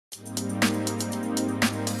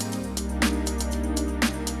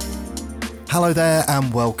Hello there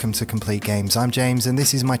and welcome to Complete Games. I'm James and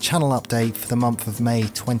this is my channel update for the month of May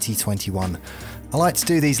 2021. I like to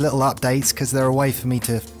do these little updates because they're a way for me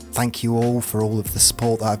to thank you all for all of the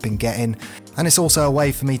support that I've been getting, and it's also a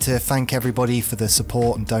way for me to thank everybody for the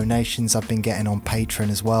support and donations I've been getting on Patreon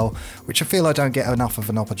as well, which I feel I don't get enough of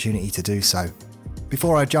an opportunity to do so.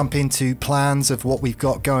 Before I jump into plans of what we've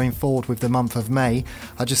got going forward with the month of May,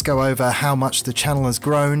 I'll just go over how much the channel has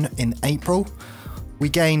grown in April. We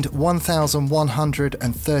gained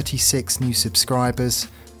 1,136 new subscribers.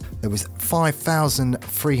 There was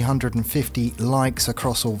 5,350 likes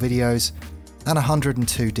across all videos and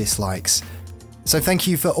 102 dislikes. So thank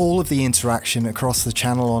you for all of the interaction across the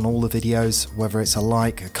channel on all the videos, whether it's a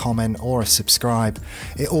like, a comment or a subscribe.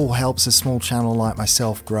 It all helps a small channel like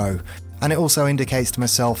myself grow, and it also indicates to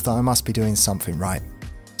myself that I must be doing something right.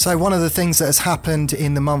 So one of the things that has happened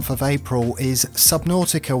in the month of April is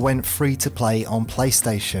Subnautica went free to play on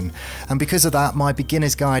PlayStation, and because of that my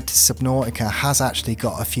beginner's guide to Subnautica has actually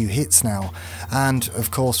got a few hits now, and of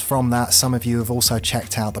course from that some of you have also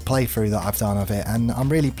checked out the playthrough that I've done of it, and I'm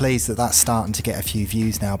really pleased that that's starting to get a few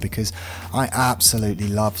views now because I absolutely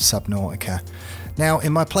love Subnautica. Now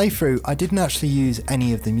in my playthrough I didn't actually use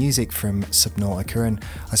any of the music from Subnautica, and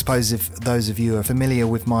I suppose if those of you are familiar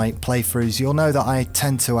with my playthroughs you'll know that I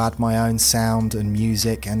tend to add my own sound and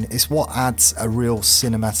music, and it's what adds a real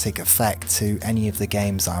cinematic effect to any of the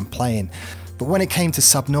games that I'm playing. But when it came to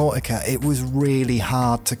Subnautica, it was really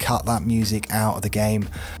hard to cut that music out of the game.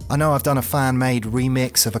 I know I've done a fan-made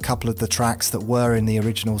remix of a couple of the tracks that were in the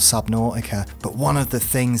original Subnautica, but one of the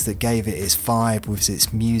things that gave it its vibe was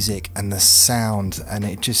its music and the sound, and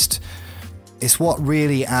it's what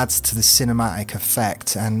really adds to the cinematic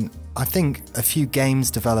effect. And I think a few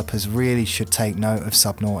games developers really should take note of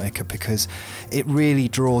Subnautica because it really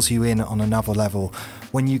draws you in on another level.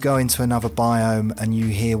 When you go into another biome and you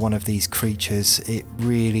hear one of these creatures, it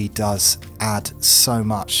really does add so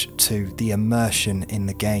much to the immersion in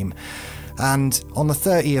the game. And on the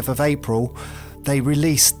 30th of April, they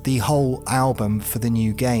released the whole album for the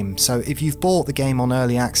new game. So if you've bought the game on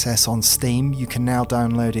early access on Steam, you can now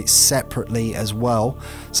download it separately as well.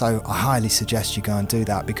 So I highly suggest you go and do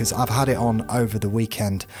that because I've had it on over the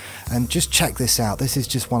weekend. And just check this out. This is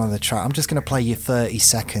just one of the tracks. I'm just going to play you 30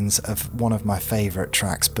 seconds of one of my favourite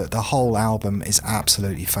tracks, but the whole album is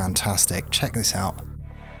absolutely fantastic. Check this out.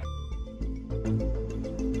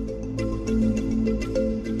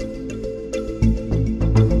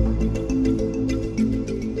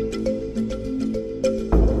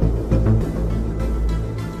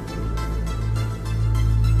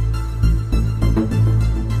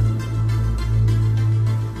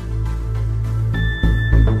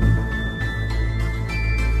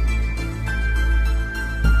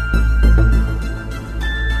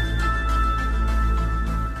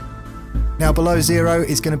 Now Below Zero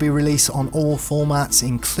is going to be released on all formats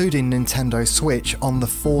including Nintendo Switch on the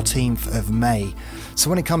 14th of May. So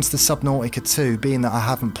when it comes to Subnautica 2, being that I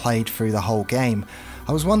haven't played through the whole game,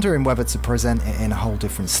 I was wondering whether to present it in a whole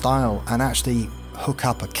different style and actually hook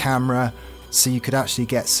up a camera so you could actually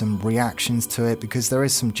get some reactions to it, because there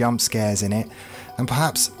is some jump scares in it, and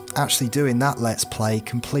perhaps actually doing that Let's Play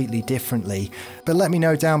completely differently. But let me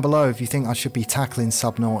know down below if you think I should be tackling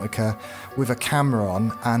Subnautica with a camera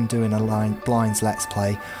on and doing a blinds Let's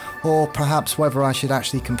Play, or perhaps whether I should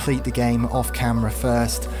actually complete the game off camera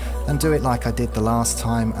first and do it like I did the last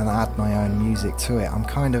time and add my own music to it. I'm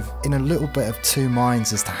kind of in a little bit of two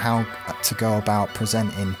minds as to how to go about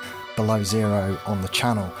presenting Below Zero on the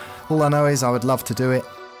channel. All I know is I would love to do it,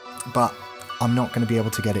 but I'm not going to be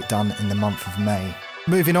able to get it done in the month of May.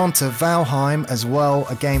 Moving on to Valheim as well,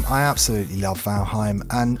 a game I absolutely love Valheim,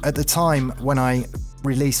 and at the time when I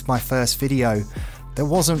released my first video there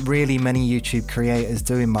wasn't really many YouTube creators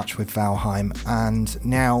doing much with Valheim, and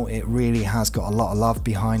now it really has got a lot of love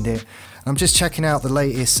behind it. I'm just checking out the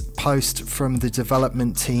latest post from the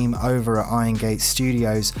development team over at Iron Gate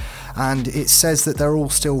Studios, and it says that they're all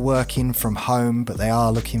still working from home but they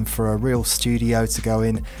are looking for a real studio to go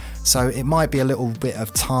in. So it might be a little bit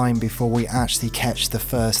of time before we actually catch the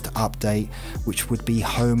first update, which would be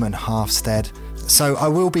Home and Halfstead. So I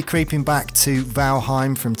will be creeping back to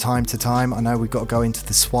Valheim from time to time. I know we've got to go into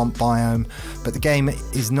the swamp biome, but the game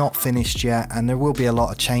is not finished yet and there will be a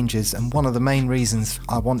lot of changes, and one of the main reasons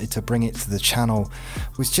I wanted to bring it to the channel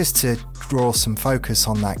was just to draw some focus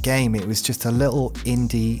on that game. It was just a little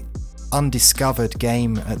indie, undiscovered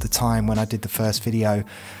game at the time when I did the first video,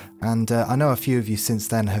 and I know a few of you since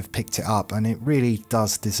then have picked it up and it really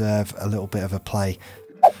does deserve a little bit of a play.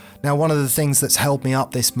 Now, one of the things that's held me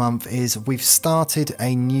up this month is we've started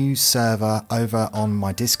a new server over on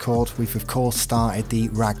my Discord. We've of course started the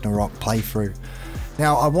Ragnarok playthrough.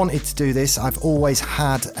 Now, I wanted to do this. I've always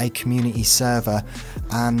had a community server,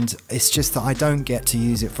 and it's just that I don't get to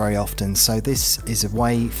use it very often. So this is a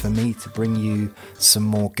way for me to bring you some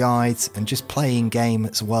more guides and just play in game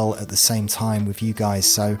as well at the same time with you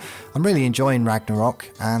guys. So I'm really enjoying Ragnarok,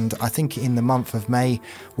 and I think in the month of May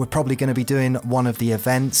we're probably going to be doing one of the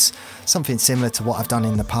events, something similar to what I've done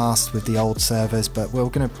in the past with the old servers, but we're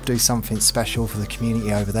going to do something special for the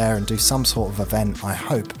community over there and do some sort of event, I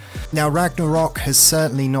hope. Now, Ragnarok has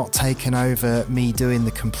certainly not taken over me doing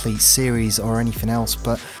the complete series or anything else,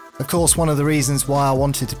 but of course one of the reasons why I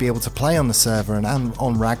wanted to be able to play on the server and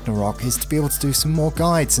on Ragnarok is to be able to do some more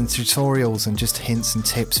guides and tutorials and just hints and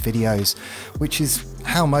tips videos, which is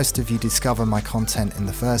how most of you discover my content in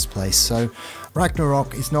the first place. So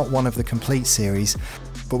Ragnarok is not one of the complete series,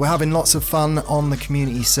 but we're having lots of fun on the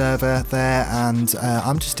community server there, and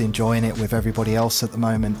I'm just enjoying it with everybody else at the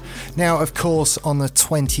moment. Now, of course, on the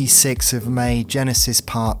 26th of May, Genesis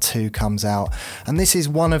Part 2 comes out, and this is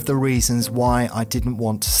one of the reasons why I didn't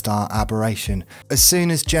want to start Aberration. As soon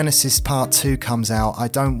as Genesis Part 2 comes out, I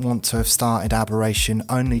don't want to have started Aberration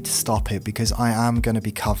only to stop it, because I am going to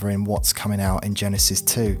be covering what's coming out in Genesis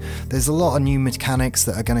 2. There's a lot of new mechanics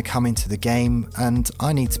that are going to come into the game, and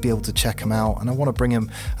I need to be able to check them out, and I want to bring them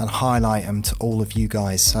and highlight them to all of you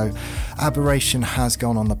guys. So Aberration has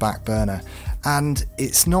gone on the back burner, and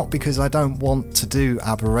it's not because I don't want to do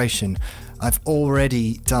Aberration. I've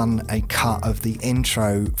already done a cut of the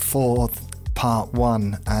intro for part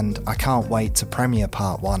 1, and I can't wait to premiere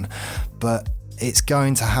part 1, but it's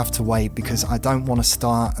going to have to wait because I don't want to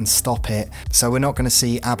start and stop it. So we're not going to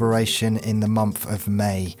see Aberration in the month of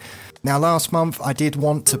May. Now, last month I did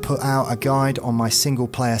want to put out a guide on my single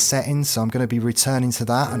player settings, so I'm going to be returning to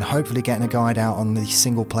that and hopefully getting a guide out on the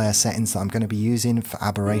single player settings that I'm going to be using for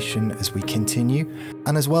Aberration as we continue.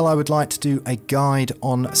 And as well, I would like to do a guide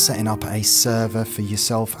on setting up a server for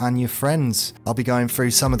yourself and your friends. I'll be going through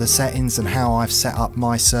some of the settings and how I've set up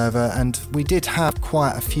my server, and we did have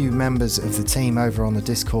quite a few members of the team over on the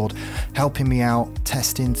Discord helping me out,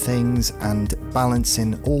 testing things and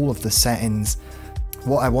balancing all of the settings.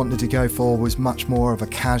 What I wanted to go for was much more of a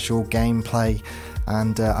casual gameplay,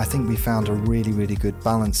 and I think we found a really good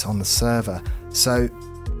balance on the server. So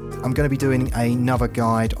I'm going to be doing another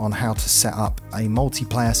guide on how to set up a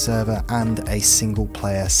multiplayer server and a single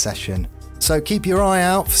player session. So keep your eye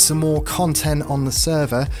out for some more content on the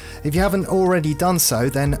server. If you haven't already done so,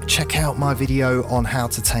 then check out my video on how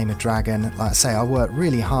to tame a dragon. Like I say, I worked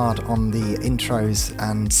really hard on the intros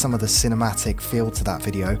and some of the cinematic feel to that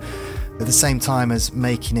video, at the same time as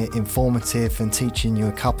making it informative and teaching you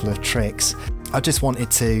a couple of tricks. I just wanted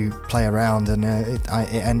to play around, and it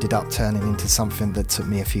ended up turning into something that took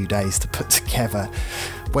me a few days to put together,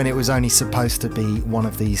 when it was only supposed to be one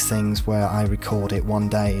of these things where I record it one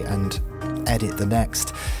day and edit the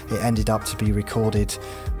next. It ended up to be recorded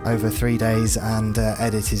over 3 days and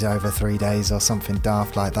edited over 3 days or something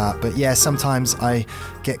daft like that. But yeah, sometimes I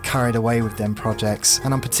get carried away with them projects,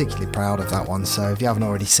 and I'm particularly proud of that one, so if you haven't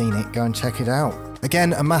already seen it, go and check it out.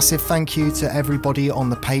 Again, a massive thank you to everybody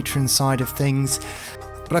on the Patreon side of things.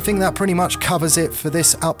 But I think that pretty much covers it for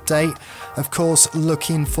this update. Of course,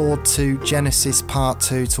 looking forward to Genesis Part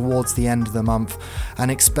 2 towards the end of the month,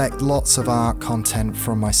 and expect lots of art content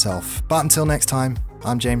from myself. But until next time,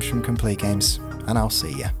 I'm James from Complete Games, and I'll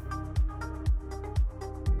see you.